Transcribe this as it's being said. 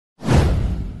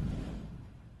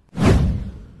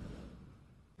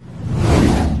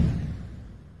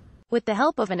With the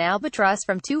help of an albatross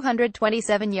from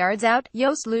 227 yards out,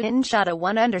 Joost Luiten shot a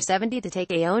 1-under-70 to take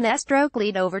a onestroke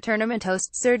lead over tournament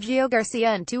hosts Sergio Garcia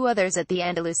and two others at the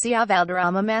Andalucia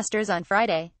Valderrama Masters on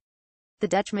Friday. The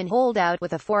Dutchman holed out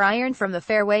with a 4-iron from the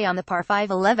fairway on the par 5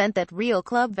 11th at Real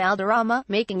Club Valderrama,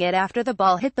 making it after the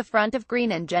ball hit the front of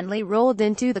green and gently rolled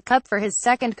into the cup for his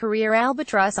second career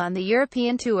albatross on the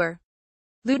European Tour.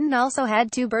 Luiten also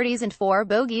had 2 birdies and 4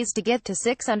 bogeys to get to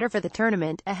 6 under for the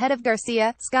tournament, ahead of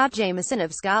Garcia, Scott Jamieson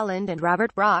of Scotland and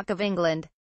Robert Brock of England.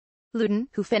 Luiten,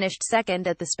 who finished second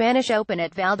at the Spanish Open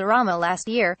at Valderrama last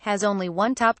year, has only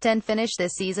one top 10 finish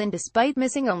this season despite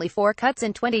missing only 4 cuts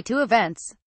in 22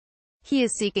 events. He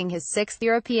is seeking his 6th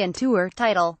European Tour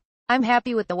title. "I'm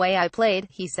happy with the way I played,"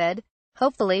 he said.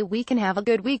 "Hopefully we can have a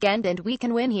good weekend and we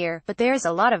can win here, but there's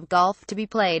a lot of golf to be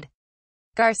played."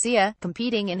 Garcia,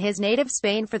 competing in his native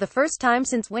Spain for the first time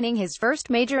since winning his first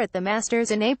major at the Masters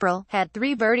in April, had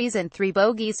 3 birdies and 3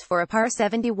 bogeys for a par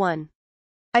 71.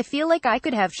 "I feel like I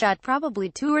could have shot probably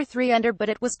 2 or 3 under, but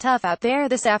it was tough out there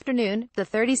this afternoon," the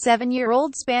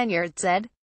 37-year-old Spaniard said.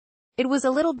 "It was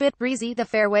a little bit breezy, the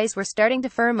fairways were starting to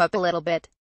firm up a little bit.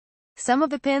 Some of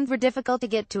the pins were difficult to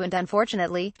get to and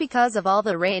unfortunately, because of all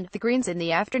the rain, the greens in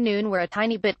the afternoon were a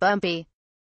tiny bit bumpy."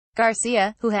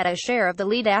 Garcia, who had a share of the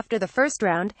lead after the first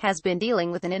round, has been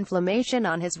dealing with an inflammation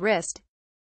on his wrist.